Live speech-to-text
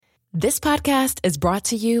This podcast is brought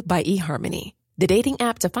to you by eHarmony, the dating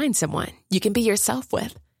app to find someone you can be yourself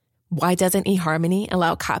with. Why doesn't eHarmony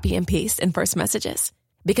allow copy and paste in first messages?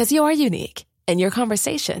 Because you are unique, and your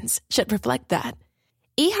conversations should reflect that.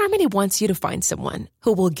 eHarmony wants you to find someone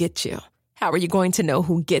who will get you. How are you going to know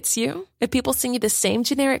who gets you? If people send you the same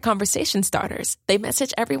generic conversation starters they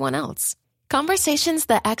message everyone else. Conversations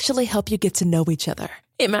that actually help you get to know each other.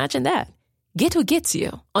 Imagine that. Get who gets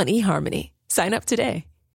you on eHarmony. Sign up today.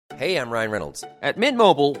 Hey, I'm Ryan Reynolds. At Mint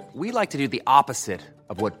Mobile, we like to do the opposite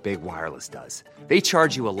of what Big Wireless does. They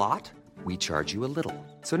charge you a lot, we charge you a little.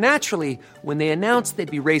 So naturally, when they announced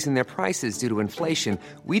they'd be raising their prices due to inflation,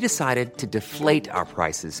 we decided to deflate our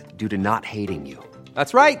prices due to not hating you.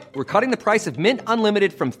 That's right. We're cutting the price of Mint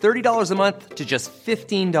Unlimited from $30 a month to just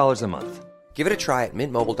 $15 a month. Give it a try at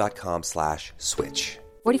mintmobile.com/switch.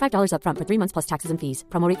 $45 up front for 3 months plus taxes and fees.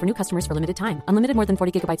 Promo rate for new customers for limited time. Unlimited more than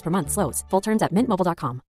 40 gigabytes per month. Slows full terms at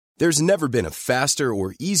mintmobile.com. There's never been a faster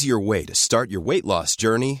or easier way to start your weight loss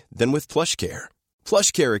journey than with PlushCare.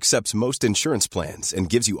 PlushCare accepts most insurance plans and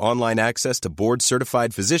gives you online access to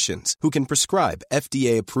board-certified physicians who can prescribe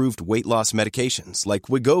FDA-approved weight loss medications like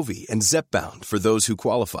Wegovy and Zepbound for those who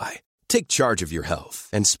qualify. Take charge of your health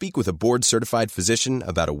and speak with a board-certified physician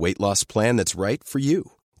about a weight loss plan that's right for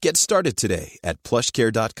you. Get started today at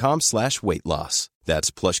plushcare.com/weight loss.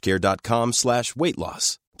 That's plushcare.com/weight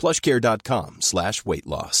loss. plushcare.com/weight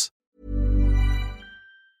loss.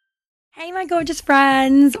 Hey my gorgeous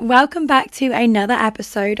friends, welcome back to another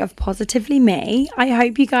episode of Positively Me. I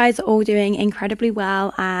hope you guys are all doing incredibly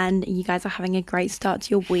well and you guys are having a great start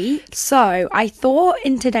to your week. So I thought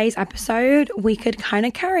in today's episode we could kind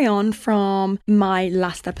of carry on from my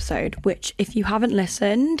last episode, which if you haven't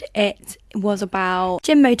listened, it was about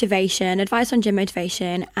gym motivation, advice on gym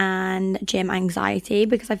motivation and gym anxiety,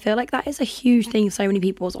 because I feel like that is a huge thing for so many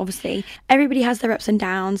people. Obviously everybody has their ups and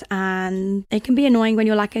downs and it can be annoying when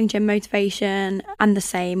you're lacking gym motivation, and the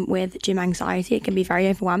same with gym anxiety. It can be very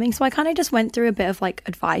overwhelming. So I kind of just went through a bit of like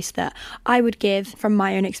advice that I would give from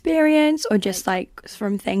my own experience or just like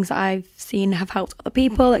from things that I've seen have helped other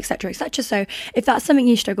people, etc, etc. So if that's something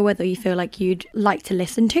you struggle with or you feel like you'd like to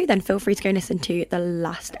listen to, then feel free to go and listen to the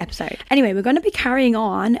last episode. Anyway, we're going to be carrying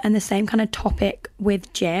on and the same kind of topic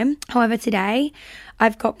with gym. However, today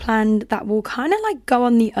I've got planned that will kind of like go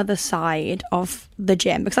on the other side of the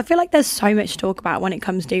gym, because I feel like there's so much to talk about when it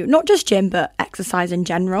comes to not just gym but exercise in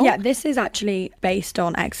general. Yeah, this is actually based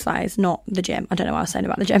on exercise, not the gym. I don't know what I was saying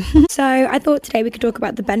about the gym. So I thought today we could talk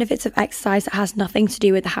about the benefits of exercise that has nothing to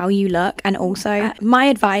do with how you look, and also my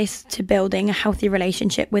advice to building a healthy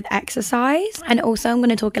relationship with exercise. And also I'm going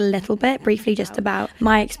to talk a little bit briefly just about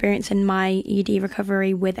my experience in my ED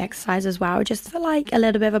recovery with exercise as well, just for like a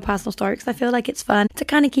little bit of a personal story, because I feel like it's fun to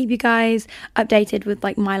kind of keep you guys updated with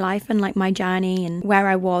like my life and like my journey and where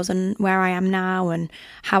I was and where I am now and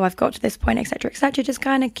how I've got to this point, etc, etc. Just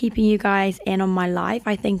kind of keeping you guys in on my life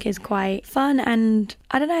I think is quite fun, and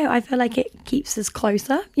I don't know, I feel like it keeps us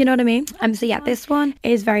closer, you know what I mean? So yeah, this one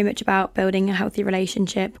is very much about building a healthy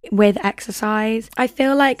relationship with exercise. I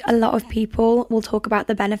feel like a lot of people will talk about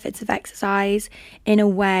the benefits of exercise in a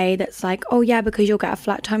way that's like, oh yeah, because you'll get a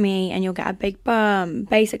flat tummy and you'll get a big bum,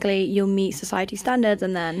 basically you'll meet society standards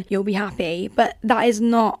and then you'll be happy. But that is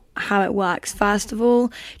not how it works. First of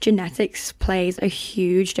all, genetics plays a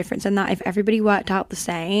huge difference in that. If everybody worked out the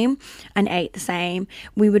same and ate the same,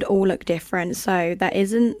 we would all look different. So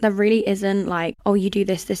there really isn't like, oh, you do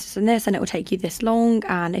this, this, and this, and it will take you this long,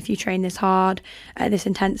 and if you train this hard at this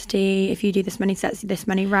intensity, if you do this many sets, this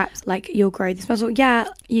many reps, like you'll grow this muscle. Yeah,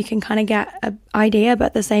 you can kind of get an idea, but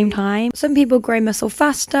at the same time, some people grow muscle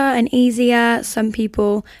faster and easier, some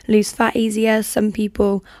people lose fat easier, some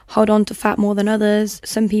people hold on to fat more than others,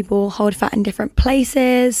 some people hold fat in different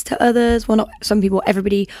places to others. Well, not some people,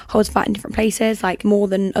 everybody holds fat in different places, like more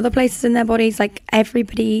than other places in their bodies. Like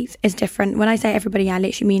everybody is different. When I say everybody, I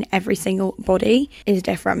literally mean every single body is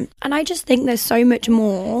different. And I just think there's so much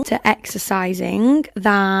more to exercising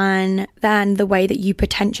than the way that you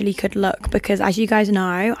potentially could look, because as you guys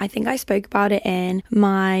know, I think I spoke about it in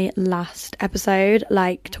my last episode,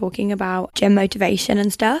 like talking about gym motivation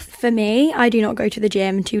and stuff. For me, I do not go to the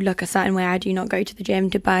gym to look a certain way. I do not go to the gym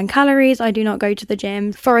to burn calories. I do not go to the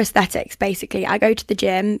gym for aesthetics, basically. I go to the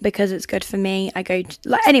gym because it's good for me.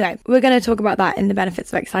 Anyway, we're going to talk about that in the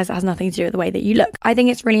benefits of exercise. That has nothing to do with the way that you look. I think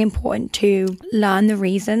it's really important to learn the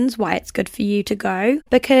reasons why it's good for you to go,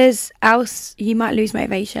 because else you might lose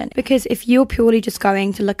motivation. Because if you're purely just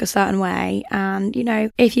going to look a certain way, and you know,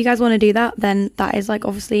 if you guys want to do that, then that is like,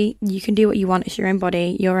 obviously you can do what you want. It's your own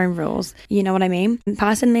body, your own rules, you know what I mean?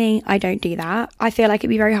 Personally, I don't do that. I feel like it'd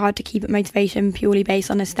be very hard to keep motivation purely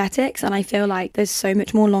based on on aesthetics, and I feel like there's so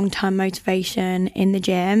much more long-term motivation in the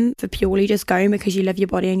gym for purely just going because you love your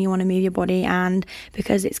body and you want to move your body, and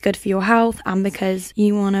because it's good for your health, and because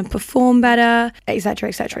you want to perform better, etc,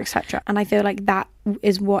 etc, etc. And I feel like that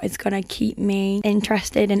is what is going to keep me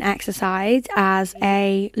interested in exercise as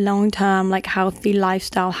a long-term, like, healthy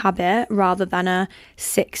lifestyle habit, rather than a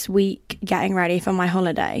 6-week getting ready for my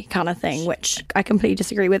holiday kind of thing, which I completely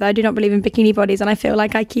disagree with. I do not believe in bikini bodies, and I feel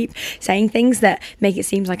like I keep saying things that make it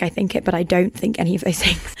seem like I think it, but I don't think any of those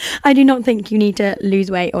things. I do not think you need to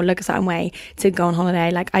lose weight or look a certain way to go on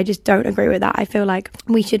holiday. Like, I just don't agree with that. I feel like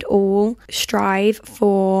we should all strive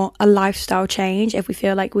for a lifestyle change if we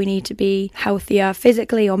feel like we need to be healthier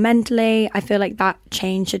physically or mentally. I feel like that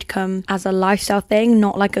change should come as a lifestyle thing,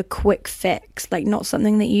 not like a quick fix, like not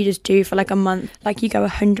something that you just do for like a month, like you go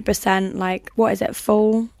 100% like, what is it,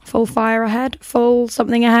 full fire ahead, full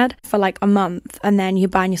something ahead for like a month, and then you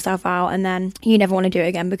burn yourself out, and then you never want to do it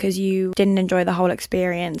again because you didn't enjoy the whole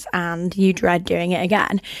experience and you dread doing it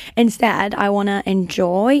again. Instead, I want to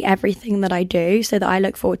enjoy everything that I do so that I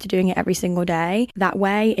look forward to doing it every single day. That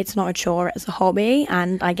way it's not a chore, it's a hobby,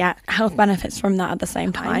 and I get health benefits from that at the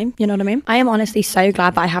same time. You know what I mean? I am honestly so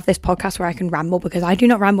glad that I have this podcast where I can ramble, because I do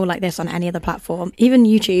not ramble like this on any other platform, even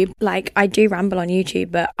YouTube. Like, I do ramble on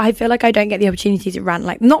YouTube, but I feel like I don't get the opportunity to rant,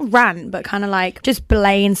 like not rant, but kind of like just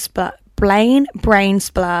brain split.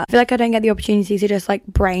 I feel like I don't get the opportunity to just like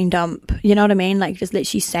brain dump, you know what I mean? Like, just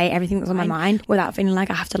literally say everything that's on my mind without feeling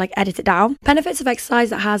like I have to like edit it down. Benefits of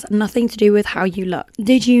exercise that has nothing to do with how you look.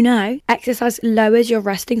 Did you know exercise lowers your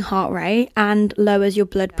resting heart rate and lowers your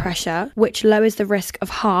blood pressure, which lowers the risk of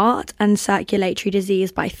heart and circulatory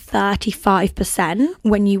disease by 35%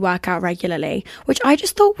 when you work out regularly, which I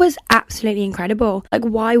just thought was absolutely incredible. Like,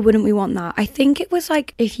 why wouldn't we want that? I think it was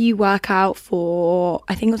like, if you work out for,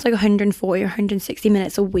 I think it was like 140 or 160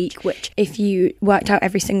 minutes a week, which if you worked out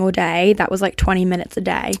every single day, that was like 20 minutes a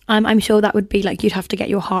day. I'm sure that would be like, you'd have to get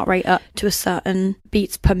your heart rate up to a certain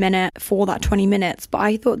beats per minute for that 20 minutes. But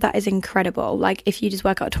I thought that is incredible. Like, if you just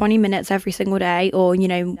work out 20 minutes every single day, or, you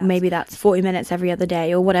know, maybe that's 40 minutes every other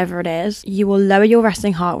day, or whatever it is, you will lower your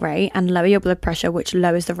resting heart rate and lower your blood pressure, which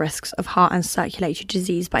lowers the risks of heart and circulatory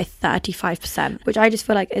disease by 35%, which I just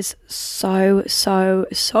feel like is so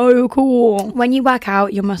cool. When you work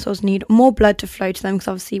out, your muscles need more blood to flow to them, because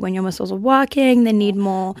obviously when your muscles are working, they need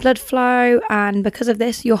more blood flow, and because of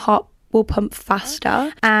this, your heart will pump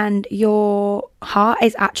faster, and your heart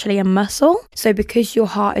is actually a muscle. So because your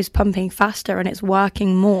heart is pumping faster and it's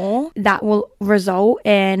working more, that will result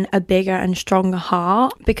in a bigger and stronger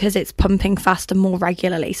heart because it's pumping faster more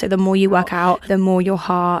regularly. So the more you work out, the more your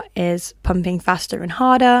heart is pumping faster and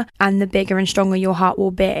harder, and the bigger and stronger your heart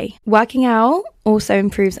will be. Working out also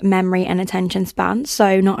improves memory and attention span.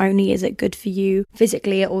 So not only is it good for you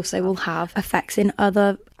physically, it also will have effects in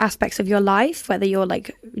other aspects of your life, whether you're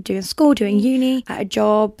like doing school, doing uni, at a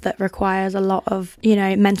job that requires a lot of, you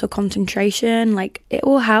know, mental concentration. Like, it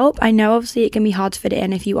will help. I know obviously it can be hard to fit it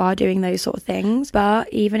in if you are doing those sort of things,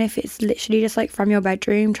 but even if it's literally just like from your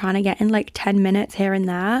bedroom trying to get in like 10 minutes here and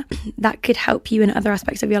there, that could help you in other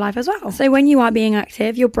aspects of your life as well. So when you are being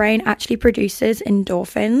active, your brain actually produces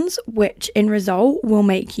endorphins, which in result will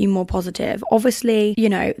make you more positive. Obviously, you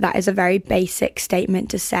know, that is a very basic statement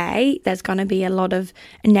to say. There's going to be a lot of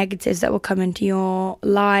negatives that will come into your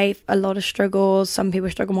life, a lot of struggles. Some people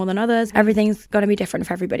struggle more than others. Everything's going to be different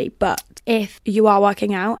for everybody. But if you are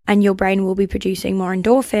working out and your brain will be producing more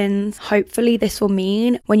endorphins, hopefully this will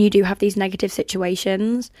mean when you do have these negative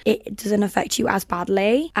situations, it doesn't affect you as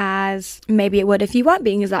badly as maybe it would if you weren't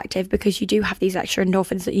being as active, because you do have these extra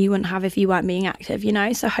endorphins that you wouldn't have if you weren't being active, you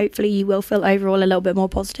know? So hopefully you will feel overall a little bit more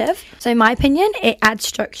positive. So in my opinion, it adds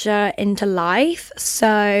structure into life.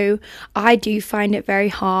 So I do find it very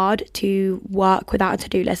hard to work without a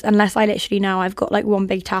to-do list, unless I literally know I've got like one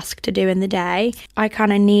big task to do in the day. I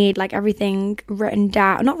kind of need like everything written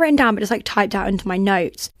down, not written down, but just like typed out into my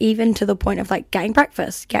notes, even to the point of like getting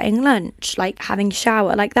breakfast, getting lunch, like having a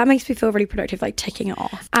shower. Like, that makes me feel really productive, like ticking it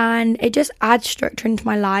off. And it just adds structure into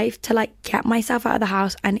my life to like get myself out of the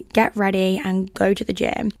house and get ready and go to the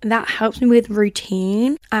gym. That helps me with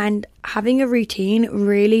routine, and having a routine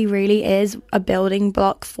really is a building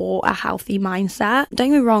block for a healthy mindset. Don't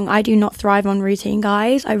get me wrong, I do not thrive on routine,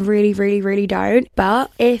 guys. I really don't.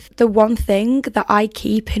 But if the one thing that I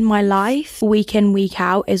keep in my life week in, week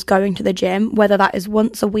out is going to the gym, whether that is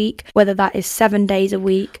once a week, whether that is 7 days a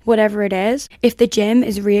week, whatever it is, if the gym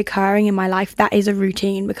is reoccurring in my life, that is a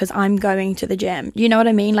routine because I'm going to the gym. You know what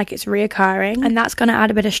I mean? Like, it's reoccurring, and that's going to add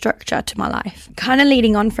a bit of structure to my life. Kind of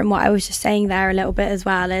leading on from what I was just saying saying there a little bit as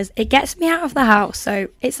well is it gets me out of the house. So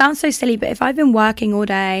it sounds so silly, but if I've been working all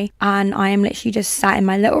day and I am literally just sat in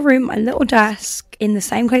my little room, my little desk, in the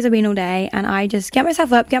same clothes I've been all day, and I just get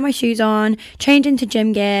myself up, get my shoes on, change into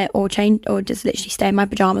gym gear, or just literally stay in my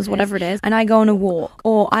pajamas, whatever it is, and I go on a walk,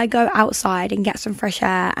 or I go outside and get some fresh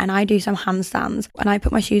air and I do some handstands, and I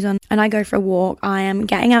put my shoes on and I go for a walk. I am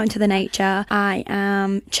getting out into the nature, I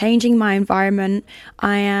am changing my environment,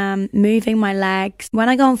 I am moving my legs. When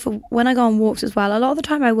I go on walks as well, a lot of the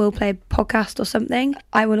time I will play a podcast or something.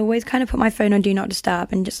 I will always kind of put my phone on do not disturb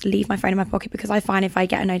and just leave my phone in my pocket, because I find if I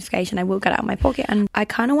get a notification I will get it out of my pocket. And I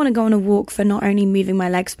kind of want to go on a walk for not only moving my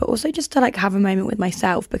legs, but also just to like have a moment with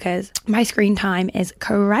myself, because my screen time is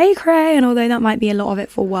cray. And although that might be a lot of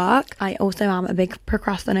it for work, I also am a big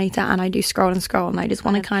procrastinator, and I do scroll. And I just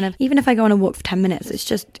want to kind of, even if I go on a walk for 10 minutes, it's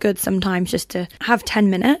just good sometimes just to have 10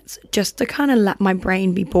 minutes just to kind of let my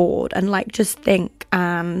brain be bored and like just think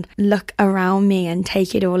and look around me and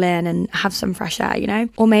take it all in and have some fresh air, you know?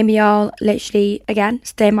 Or maybe I'll literally, again,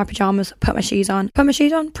 stay in my pajamas, put my shoes on,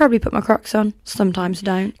 probably put my Crocs on. Sometimes I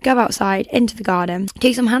don't. Go outside, into the garden,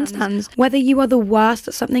 do some handstands. Whether you are the worst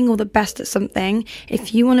at something or the best at something,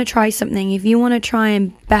 if you want to try something, if you want to try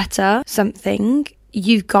and better something,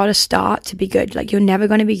 you've got to start to be good. Like, you're never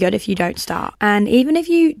going to be good if you don't start. And even if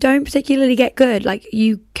you don't particularly get good, like,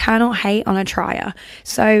 you cannot hate on a trier.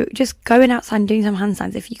 So just going outside and doing some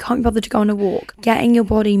handstands, if you can't bother to go on a walk, getting your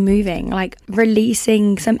body moving, like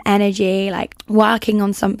releasing some energy, like working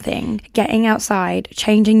on something, getting outside,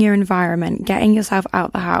 changing your environment, getting yourself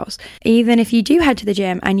out the house. Even if you do head to the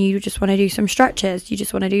gym and you just want to do some stretches, you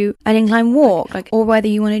just want to do an incline walk, like, or whether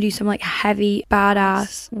you want to do some like heavy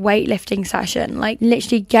badass weightlifting session, like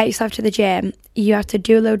literally get yourself to the gym. You have to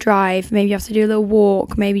do a little drive, maybe you have to do a little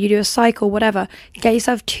walk, maybe you do a cycle, whatever. Get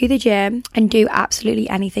yourself to the gym and do absolutely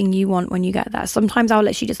anything you want when you get there. Sometimes I'll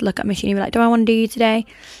literally just look at my machine and be like, do I want to do you today?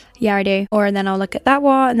 Yeah, I do. Or then I'll look at that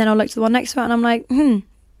one, and then I'll look to the one next to it, and I'm like,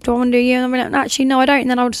 do I want to do you? And I'm like, actually, no, I don't. And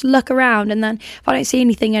then I'll just look around, and then if I don't see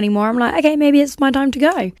anything anymore, I'm like, okay, maybe it's my time to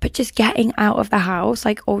go. But just getting out of the house,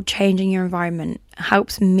 like, or changing your environment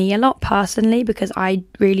helps me a lot personally, because I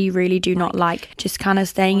really, really do not like just kind of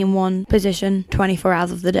staying in one position 24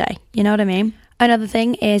 hours of the day. You know what I mean? Another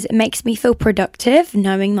thing is it makes me feel productive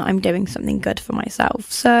knowing that I'm doing something good for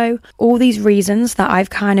myself. So all these reasons that I've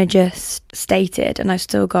kind of just stated, and I've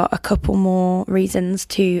still got a couple more reasons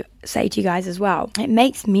to say to you guys as well. It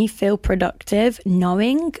makes me feel productive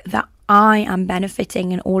knowing that I am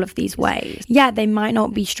benefiting in all of these ways. Yeah, they might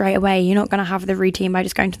not be straight away. You're not going to have the routine by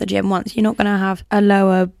just going to the gym once. You're not going to have a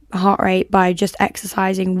lower heart rate by just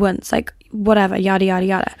exercising once, like whatever, yada, yada,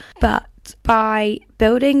 yada. But by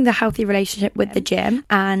building the healthy relationship with the gym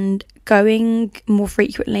and going more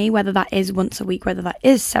frequently, whether that is once a week, whether that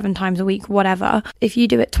is 7 times a week, whatever, if you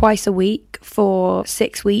do it twice a week for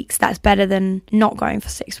 6 weeks, that's better than not going for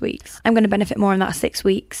 6 weeks. I'm going to benefit more in that 6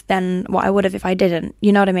 weeks than what I would have if I didn't.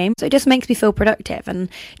 You know what I mean? So it just makes me feel productive, and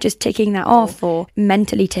just ticking that off, or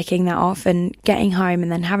mentally ticking that off, and getting home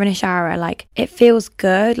and then having a shower, like, it feels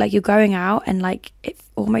good. Like, you're going out and like it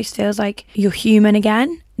almost feels like you're human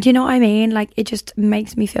again. Do you know what I mean? Like, it just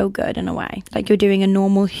makes me feel good in a way. Like, you're doing a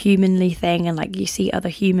normal humanly thing, and like you see other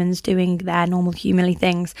humans doing their normal humanly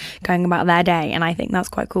things, going about their day, and I think that's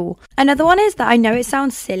quite cool. Another one is that I know it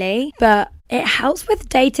sounds silly, but it helps with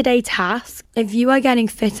day-to-day tasks. If you are getting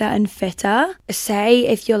fitter and fitter, say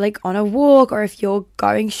if you're like on a walk, or if you're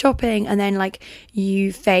going shopping and then like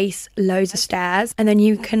you face loads of stairs and then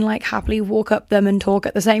you can like happily walk up them and talk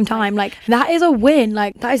at the same time, like that is a win.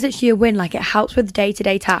 Like, that is actually a win. Like, it helps with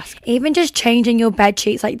day-to-day tasks. Even just changing your bed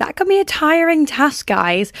sheets, like that can be a tiring task,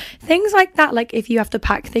 guys. Things like that, like if you have to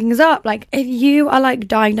pack things up, like if you are like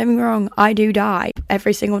dying, don't get me wrong, I do die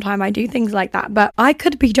every single time I do things like that, but I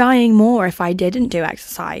could be dying more if I didn't do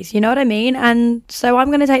exercise, you know what I mean? And so I'm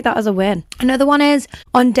going to take that as a win. Another one is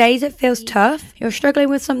on days it feels tough, you're struggling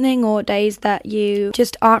with something, or days that you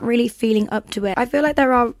just aren't really feeling up to it. I feel like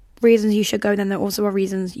there are reasons you should go, then there also are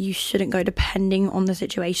reasons you shouldn't go depending on the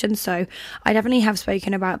situation. So I definitely have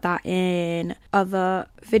spoken about that in other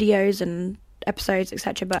videos and episodes,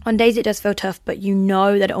 etc. But on days it does feel tough, but you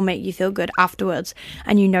know that it'll make you feel good afterwards,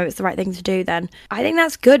 and you know it's the right thing to do, then I think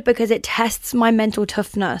that's good, because it tests my mental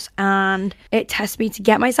toughness and it tests me to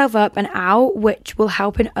get myself up and out, which will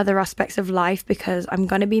help in other aspects of life, because I'm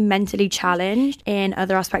going to be mentally challenged in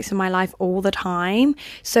other aspects of my life all the time.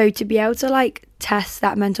 So to be able to like test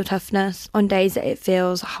that mental toughness on days that it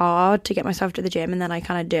feels hard to get myself to the gym, and then I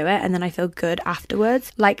kind of do it and then I feel good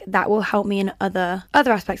afterwards. Like that will help me in other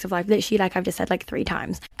aspects of life, literally, like I've just said like 3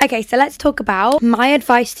 times. Okay, so let's talk about my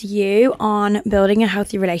advice to you on building a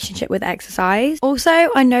healthy relationship with exercise. Also,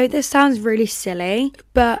 I know this sounds really silly,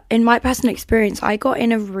 but in my personal experience, I got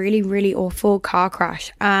in a really, really awful car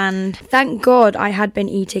crash, and thank God I had been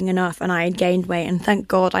eating enough and I had gained weight, and thank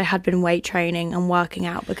God I had been weight training and working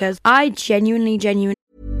out, because I genuinely Hey,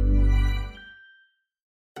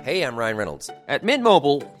 I'm Ryan Reynolds. At Mint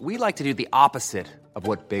Mobile, we like to do the opposite of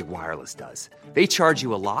what Big Wireless does. They charge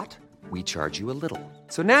you a lot, we charge you a little.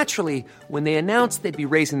 So naturally, when they announced they'd be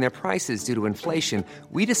raising their prices due to inflation,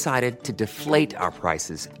 we decided to deflate our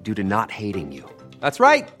prices due to not hating you. That's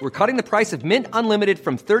right. We're cutting the price of Mint Unlimited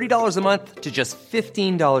from $30 a month to just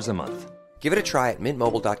 $15 a month. Give it a try at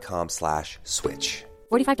mintmobile.com/switch.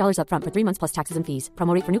 $45 up front for 3 months plus taxes and fees.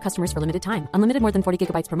 Promo rate for new customers for limited time. Unlimited more than 40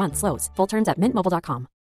 gigabytes per month. Slows full terms at mintmobile.com.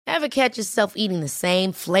 Ever catch yourself eating the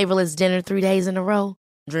same flavorless dinner 3 days in a row?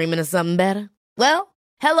 Dreaming of something better? Well,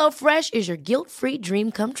 HelloFresh is your guilt-free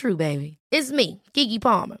dream come true, baby. It's me, Keke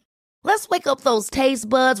Palmer. Let's wake up those taste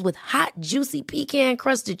buds with hot, juicy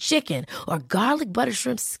pecan-crusted chicken or garlic butter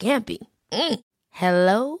shrimp scampi.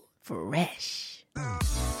 Hello Fresh.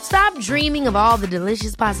 Stop dreaming of all the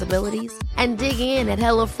delicious possibilities and dig in at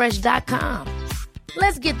HelloFresh.com.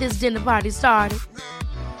 Let's get this dinner party started.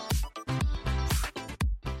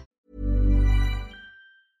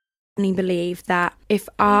 I believe that if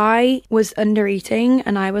I was under eating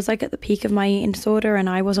and I was like at the peak of my eating disorder and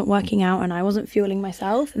I wasn't working out and I wasn't fueling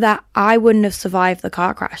myself, that I wouldn't have survived the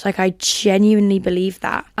car crash. Like, I genuinely believe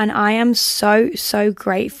that. And I am so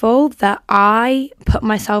grateful that I put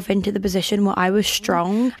myself into the position where I was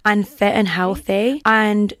strong and fit and healthy,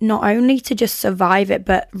 and not only to just survive it,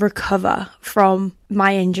 but recover from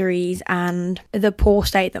my injuries and the poor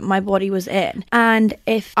state that my body was in. And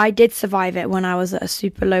if I did survive it when I was at a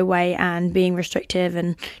super low weight and being restrictive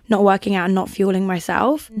and not working out and not fueling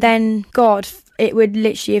myself, then God, it would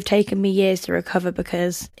literally have taken me years to recover,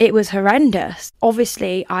 because it was horrendous.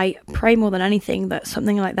 Obviously, I pray more than anything that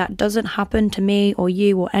something like that doesn't happen to me or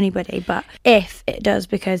you or anybody, but if it does,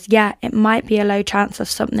 because yeah, it might be a low chance of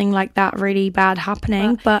something like that really bad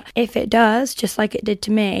happening, but if it does, just like it did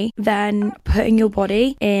to me, then putting your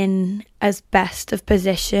body in as best of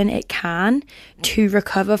position it can to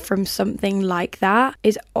recover from something like that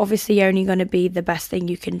is obviously only going to be the best thing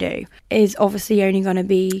you can do. Is obviously only going to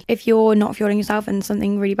be, if you're not fueling yourself and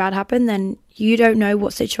something really bad happened, then you don't know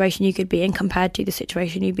what situation you could be in compared to the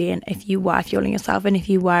situation you'd be in if you were fueling yourself and if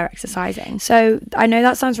you were exercising. So I know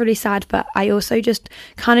that sounds really sad, but I also just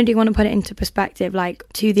kind of do want to put it into perspective, like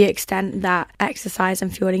to the extent that exercise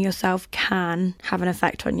and fueling yourself can have an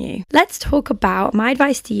effect on you. Let's talk about my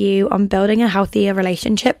advice to you on building a healthier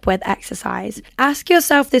relationship with exercise. Ask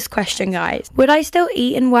yourself this question, guys. Would I still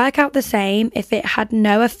eat and work out the same if it had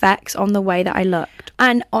no effects on the way that I looked?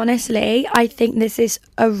 And honestly, I think this is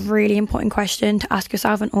a really important question to ask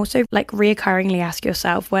yourself, and also like reoccurringly ask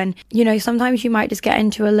yourself when, you know, sometimes you might just get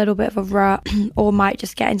into a little bit of a rut or might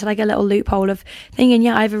just get into like a little loophole of thinking,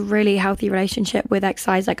 yeah, I have a really healthy relationship with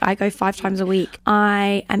exercise. Like, I go 5 times a week.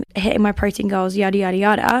 I am hitting my protein goals, yada, yada,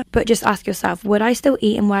 yada. But just ask yourself, would I still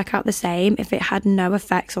eat and work out the same if it had no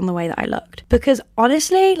effects on the way that I looked? Because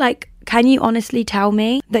honestly, like, can you honestly tell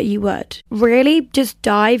me that you would? Really just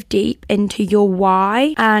dive deep into your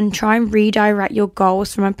why and try and redirect your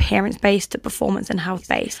goals from appearance-based to performance and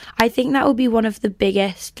health-based. I think that will be one of the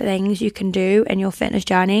biggest things you can do in your fitness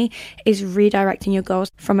journey, is redirecting your goals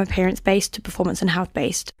from appearance-based to performance and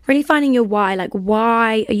health-based. Really finding your why, like,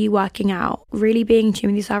 why are you working out? Really being in tune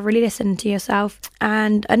with yourself, really listen to yourself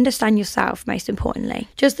and understand yourself, most importantly.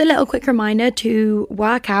 Just a little quick reminder to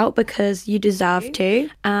work out because you deserve to,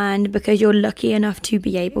 and because you're lucky enough to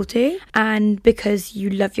be able to, and because you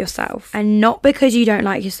love yourself, and not because you don't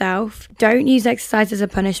like yourself. Don't use exercise as a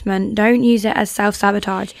punishment. Don't use it as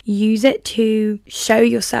self-sabotage. Use it to show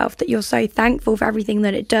yourself that you're so thankful for everything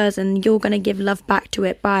that it does, and you're going to give love back to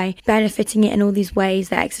it by benefiting it in all these ways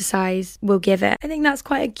that exercise will give it. I think that's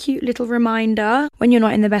quite a cute little reminder when you're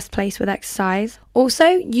not in the best place with exercise. Also,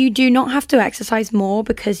 you do not have to exercise more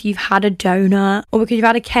because you've had a donut or because you've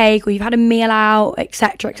had a cake or you've had a meal out,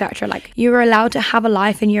 etc., etc. Like, you're allowed to have a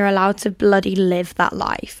life and you're allowed to bloody live that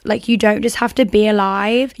life. Like, you don't just have to be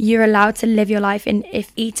alive. You're allowed to live your life. And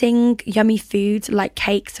if eating yummy foods like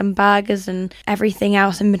cakes and burgers and everything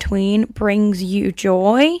else in between brings you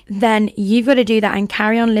joy, then you've got to do that and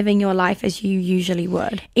carry on living your life as you usually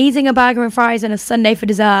would. Eating a burger and fries and a sundae for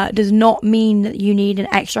dessert does not mean that you need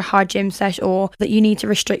an extra hard gym session or that you need to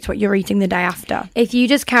restrict what you're eating the day after. If you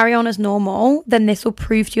just carry on as normal, then this will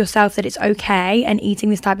prove to yourself that it's okay and eating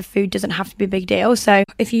this type of food doesn't have to be a big deal. So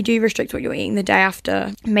if you do restrict what you're eating the day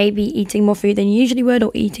after, maybe eating more food than you usually would,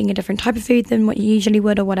 or eating a different type of food than what you usually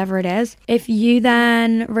would, or whatever it is. If you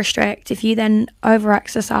then restrict, if you then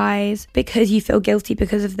over-exercise because you feel guilty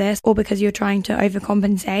because of this, or because you're trying to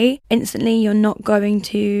overcompensate, instantly you're not going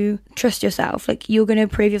to trust yourself. Like, you're going to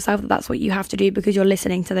prove yourself that that's what you have to do because you're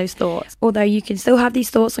listening to those thoughts. Although you can still have these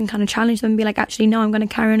thoughts and kind of challenge them and be like, actually, no, I'm going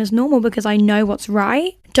to carry on as normal because I know what's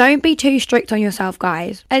right. Don't be too strict on yourself,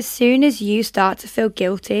 guys. As soon as you start to feel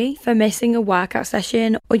guilty for missing a workout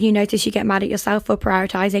session, or you notice you get mad at yourself for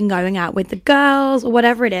prioritizing going out with the girls or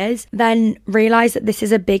whatever it is, then realize that this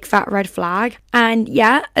is a big fat red flag. And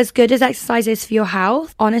yeah, as good as exercise is for your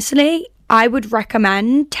health, honestly, I would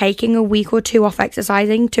recommend taking a week or two off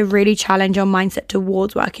exercising to really challenge your mindset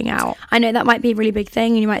towards working out. I know that might be a really big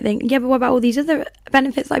thing, and you might think, yeah, but what about all these other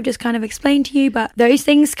benefits I've just kind of explained to you? But those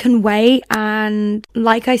things can wait. And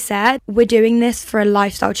like I said, we're doing this for a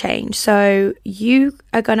lifestyle change. So you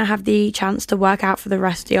are going to have the chance to work out for the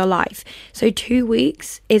rest of your life. So 2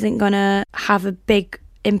 weeks isn't going to have a big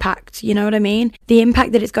impact, you know what I mean? The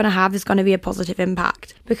impact that it's going to have is going to be a positive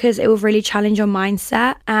impact, because it will really challenge your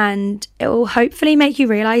mindset, and it will hopefully make you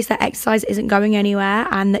realize that exercise isn't going anywhere,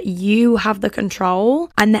 and that you have the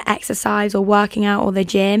control, and that exercise or working out or the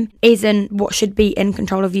gym isn't what should be in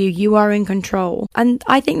control of you. You are in control. And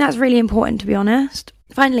I think that's really important, to be honest.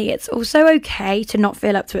 Finally, it's also okay to not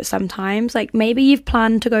feel up to it sometimes. Like, maybe you've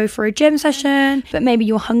planned to go for a gym session, but maybe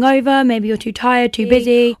you're hungover, maybe you're too tired, too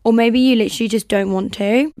busy, or maybe you literally just don't want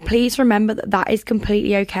to. Please remember that that is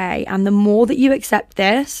completely okay. And the more that you accept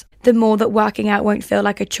this, the more that working out won't feel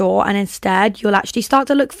like a chore, and instead you'll actually start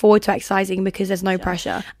to look forward to exercising because there's no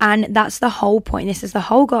pressure. And that's the whole point. This is the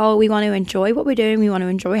whole goal. We want to enjoy what we're doing. We want to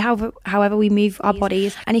enjoy however we move our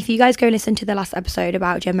bodies. And if you guys go listen to the last episode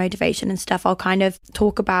about gym motivation and stuff, I'll kind of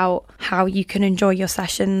talk about how you can enjoy your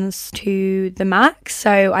sessions to the max.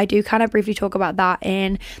 So I do kind of briefly talk about that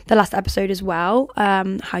in the last episode as well,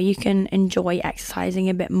 how you can enjoy exercising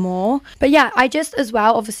a bit more. But yeah, I just as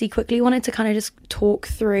well obviously quickly wanted to kind of just talk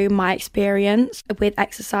through my experience with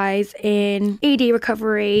exercise in ED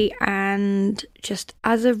recovery and just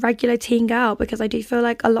as a regular teen girl, because I do feel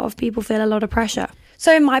like a lot of people feel a lot of pressure.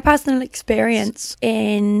 So my personal experience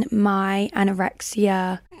in my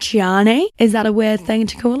anorexia journey, is that a weird thing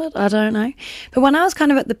to call it? I don't know. But when I was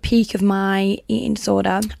kind of at the peak of my eating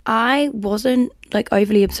disorder, I wasn't like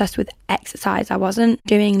overly obsessed with exercise. I wasn't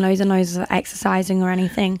doing loads and loads of exercising or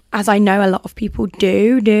anything, as I know a lot of people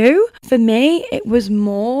do. For me, it was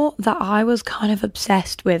more that I was kind of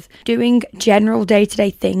obsessed with doing general day-to-day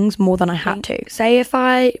things more than I had to. Say if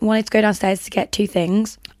I wanted to go downstairs to get 2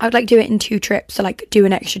 things, I would like do it in 2 trips, so like do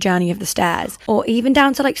an extra journey of the stairs, or even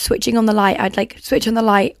down to like switching on the light. I'd like switch on the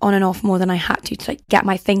light on and off more than I had to like get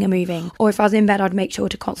my finger moving. Or if I was in bed, I'd make sure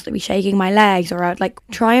to constantly be shaking my legs, or I'd like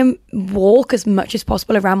try and walk as much as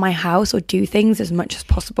possible around my house, or do things as much as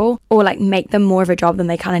possible, or like make them more of a job than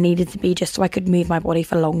they kind of needed to be, just so I could move my body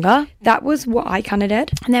for longer. That was what I kind of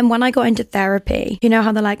did. And then when I got into therapy, you know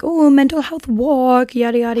how they're like, oh, mental health walk,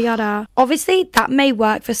 yada yada yada. Obviously that may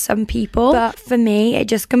work for some people, but for me it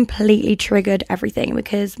just completely triggered everything,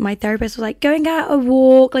 because my therapist was like, going out a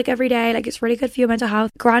walk like every day, like it's really good for your mental health.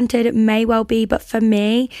 Granted, it may well be, but for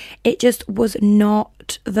me it just was not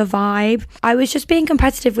the vibe. I was just being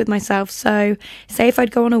competitive with myself. So say if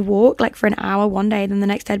I'd go on a walk like for an hour one day, then the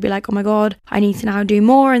next day I'd be like, oh my god, I need to now do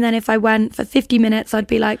more. And then if I went for 50 minutes, I'd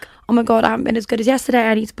be like, oh my god, I haven't been as good as yesterday,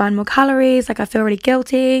 I need to burn more calories, like I feel really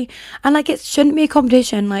guilty. And like, it shouldn't be a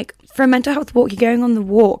competition. Like, for a mental health walk, you're going on the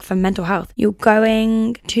walk for mental health. You're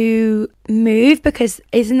going to move, because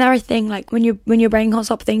isn't there a thing like when your brain can't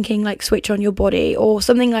stop thinking, like switch on your body or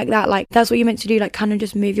something like that? Like that's what you're meant to do, like kind of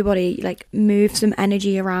just move your body, like move some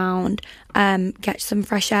energy around, get some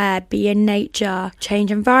fresh air, be in nature, change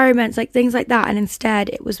environments, like things like that. And instead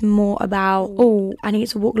it was more about, oh, I need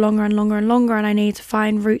to walk longer and longer and longer, and I need to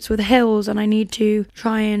find routes with hills, and I need to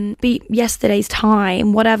try and beat yesterday's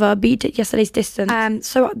time, whatever, beat yesterday's distance.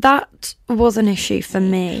 So that was an issue for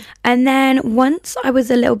me. And then once I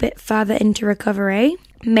was a little bit further into recovery,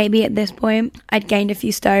 maybe at this point I'd gained a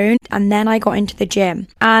few stone, and then I got into the gym,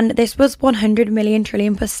 and this was 100 million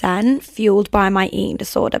trillion % fueled by my eating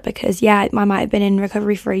disorder, because yeah, I might have been in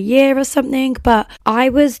recovery for a year or something, but I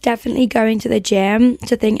was definitely going to the gym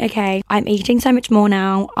to think, okay, I'm eating so much more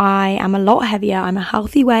now, I am a lot heavier, I'm a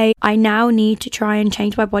healthy weight, I now need to try and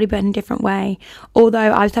change my body but in a different way. Although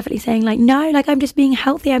I was definitely saying like, no, like I'm just being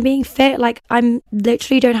healthy, I'm being fit, like I'm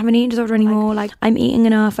literally don't have an eating disorder anymore, like I'm eating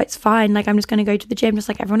enough, it's fine, like I'm just going to go to the gym just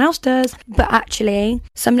like everyone else does. But actually,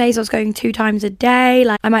 some days I was going 2 times a day.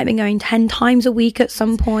 Like I might have been going 10 times a week at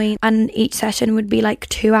some point, and each session would be like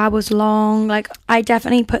 2 hours long. Like I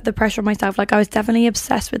definitely put the pressure on myself. Like I was definitely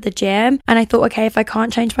obsessed with the gym, and I thought, okay, if I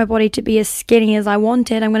can't change my body to be as skinny as I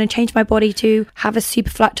wanted, I'm going to change my body to have a super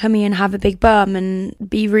flat tummy and have a big bum and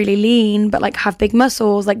be really lean but like have big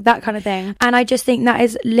muscles, like that kind of thing. And I just think that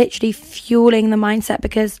is literally fueling the mindset,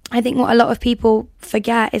 because I think what a lot of people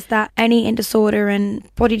forget is that any eating disorder and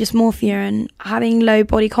body dysmorphia and having low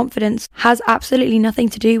body confidence has absolutely nothing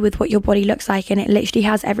to do with what your body looks like, and it literally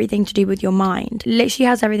has everything to do with your mind. It literally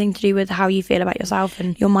has everything to do with how you feel about yourself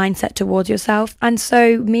and your mindset towards yourself. And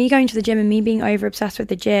so me going to the gym and me being over obsessed with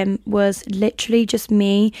the gym was literally just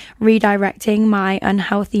me redirecting my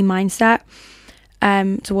unhealthy mindset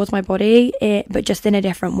towards my body, but just in a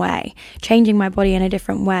different way, changing my body in a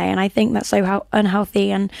different way. And I think that's so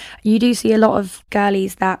unhealthy. And you do see a lot of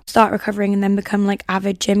girlies that start recovering and then become like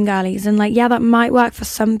avid gym girlies, and like, yeah, that might work for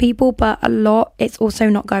some people, but a lot it's also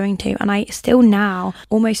not going to. And I still now,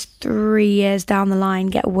 almost 3 years down the line,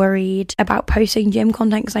 get worried about posting gym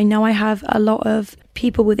content, because I know I have a lot of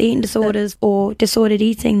people with eating disorders or disordered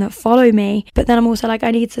eating that follow me, but then I'm also like,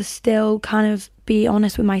 I need to still kind of be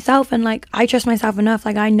honest with myself, and like I trust myself enough,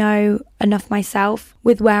 like I know enough myself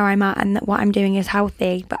with where I'm at and that what I'm doing is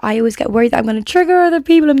healthy. But I always get worried that I'm going to trigger other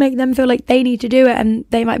people and make them feel like they need to do it, and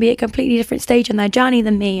they might be at a completely different stage in their journey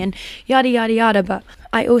than me, and yada yada yada. But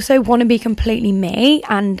I also want to be completely me,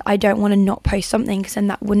 and I don't want to not post something, because then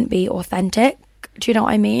that wouldn't be authentic. Do you know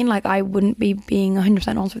what I mean? Like I wouldn't be being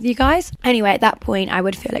 100% honest with you guys. Anyway, at that point I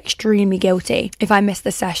would feel extremely guilty if I missed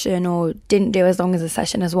the session or didn't do as long as a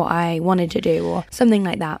session as what I wanted to do or something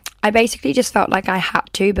like that. I basically just felt like I had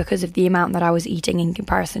to, because of the amount that I was eating in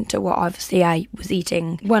comparison to what obviously I was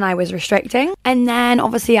eating when I was restricting. And then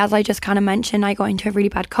obviously, as I just kind of mentioned, I got into a really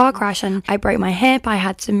bad car crash and I broke my hip. I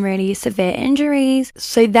had some really severe injuries.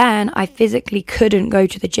 So then I physically couldn't go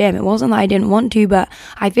to the gym. It wasn't that I didn't want to, but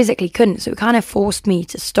I physically couldn't. So it kind of forced me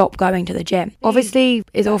to stop going to the gym. Obviously,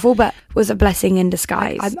 it's awful, but was a blessing in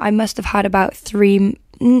disguise. I must have had about 5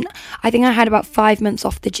 months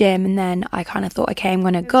off the gym, and then I kind of thought, okay, I'm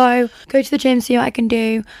gonna go to the gym, see what I can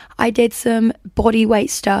do. I did some body weight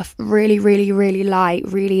stuff, really light,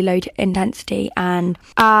 really low intensity, and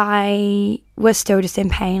I was still just in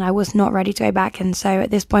pain. I was not ready to go back, and so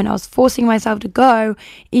at this point I was forcing myself to go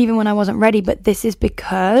even when I wasn't ready. But this is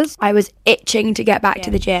because I was itching to get back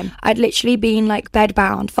to the gym. I'd literally been like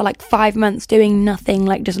bedbound for like 5 months doing nothing,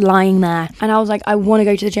 like just lying there, and I was like, I want to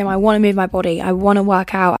go to the gym, I want to move my body, I want to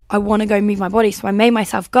work out, I want to go move my body. So I made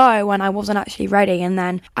myself go when I wasn't actually ready, and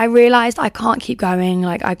then I realized I can't keep going.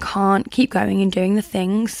 Like I can't keep going and doing the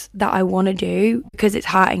things that I want to do, because it's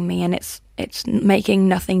hurting me and it's making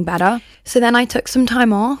nothing better. So then I took some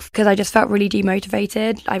time off because I just felt really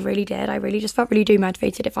demotivated. I really did. I really just felt really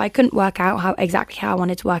demotivated. If I couldn't work out exactly how I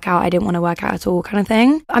wanted to work out, I didn't want to work out at all, kind of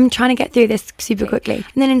thing. I'm trying to get through this super quickly.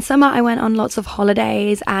 And then in summer I went on lots of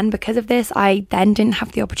holidays, and because of this I then didn't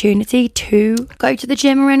have the opportunity to go to the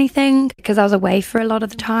gym or anything, because I was away for a lot of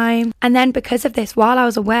the time. And then because of this, while I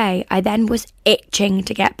was away, I then was itching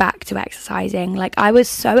to get back to exercising. Like I was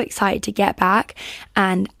so excited to get back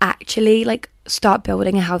and actually like start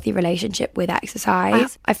building a healthy relationship with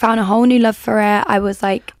exercise. I found a whole new love for it. I was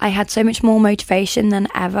like, I had so much more motivation than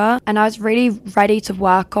ever, and I was really ready to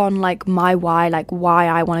work on like my why, like why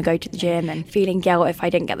I want to go to the gym, and feeling guilt if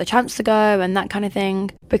I didn't get the chance to go and that kind of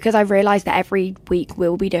thing, because I realized that every week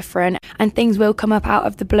will be different and things will come up out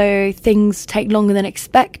of the blue. Things take longer than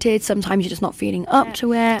expected. Sometimes you're just not feeling up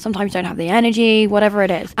to it. Sometimes you don't have the energy, whatever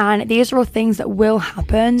it is. And these are all things that will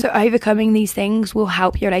happen. So overcoming these things will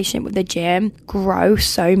help your relationship with the gym grow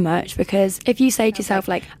so much, because if you say to yourself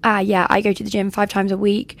like, yeah, I go to the gym 5 times a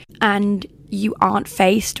week, and you aren't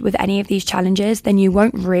faced with any of these challenges, then you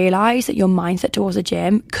won't realize that your mindset towards the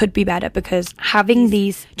gym could be better, because having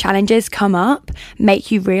these challenges come up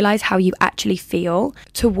make you realize how you actually feel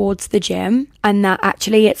towards the gym, and that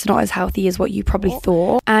actually it's not as healthy as what you probably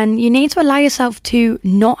thought. And you need to allow yourself to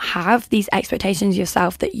not have these expectations of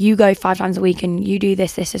yourself that you go 5 times a week and you do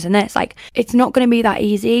this and this. Like it's not going to be that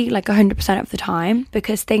easy like 100% of the time,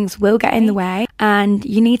 because things will get in the way, and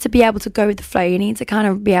you need to be able to go with the flow. You need to kind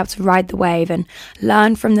of be able to ride the wave thrive and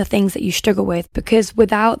learn from the things that you struggle with, because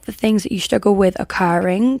without the things that you struggle with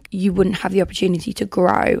occurring, you wouldn't have the opportunity to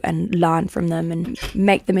grow and learn from them and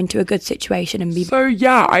make them into a good situation and be... So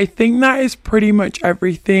yeah, I think that is pretty much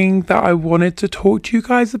everything that I wanted to talk to you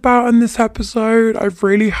guys about in this episode. I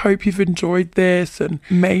really hope you've enjoyed this and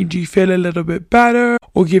made you feel a little bit better,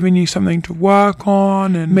 or given you something to work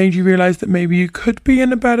on and made you realize that maybe you could be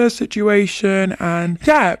in a better situation. And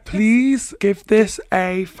yeah, please give this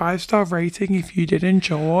a 5-star rating if you did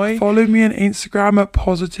enjoy. Follow me on Instagram at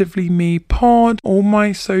PositivelyMePod. All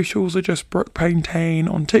my socials are just Brooke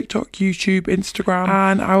Paintain on TikTok, YouTube, Instagram,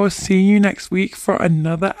 and I will see you next week for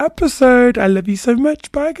another episode. I love you so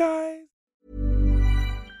much. Bye guys.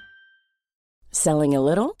 Selling a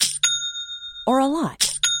little or a lot?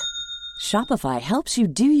 Shopify helps you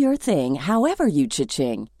do your thing however you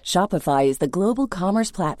cha-ching. Shopify is the global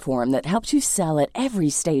commerce platform that helps you sell at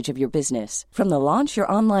every stage of your business. From the launch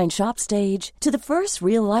your online shop stage to the first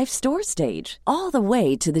real life store stage, all the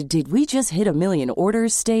way to the did we just hit a million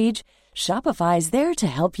orders stage. Shopify is there to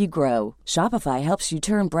help you grow. Shopify helps you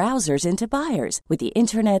turn browsers into buyers with the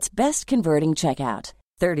internet's best converting checkout.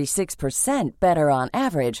 36% better on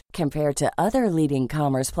average compared to other leading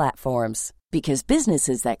commerce platforms. Because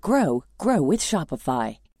businesses that grow, grow with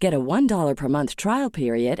Shopify. Get a $1 per month trial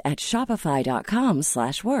period at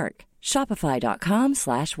shopify.com/work.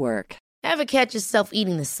 Shopify.com/work. Ever catch yourself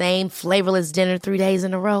eating the same flavorless dinner 3 days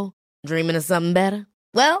in a row? Dreaming of something better?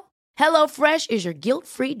 Well, HelloFresh is your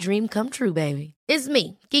guilt-free dream come true, baby. It's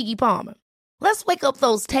me, Keke Palmer. Let's wake up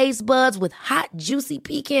those taste buds with hot, juicy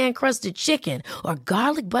pecan-crusted chicken or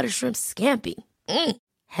garlic butter shrimp scampi.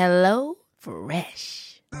 Hello Fresh.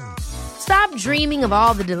 Stop dreaming of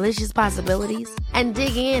all the delicious possibilities and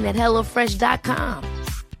dig in at HelloFresh.com.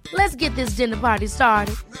 Let's get this dinner party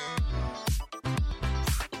started.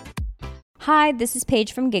 Hi, this is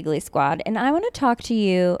Paige from Giggly Squad, and I want to talk to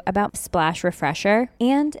you about Splash Refresher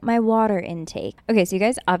and my water intake. Okay, so you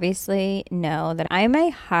guys obviously know that I'm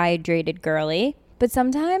a hydrated girly, but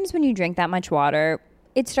sometimes when you drink that much water,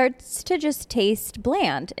 it starts to just taste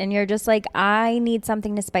bland, and you're just like, I need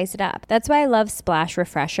something to spice it up. That's why I love Splash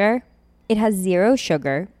Refresher. It has 0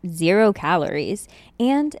 sugar, 0 calories,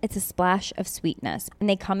 and it's a splash of sweetness. And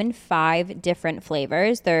they come in 5 different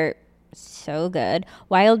flavors. They're so good.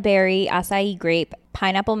 Wild berry, acai grape,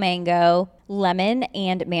 pineapple mango, lemon,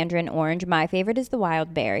 and mandarin orange. My favorite is the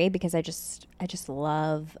wild berry because I just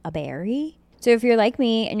love a berry. So if you're like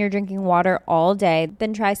me and you're drinking water all day,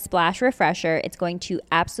 then try Splash Refresher. It's going to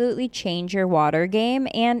absolutely change your water game,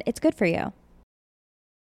 and it's good for you.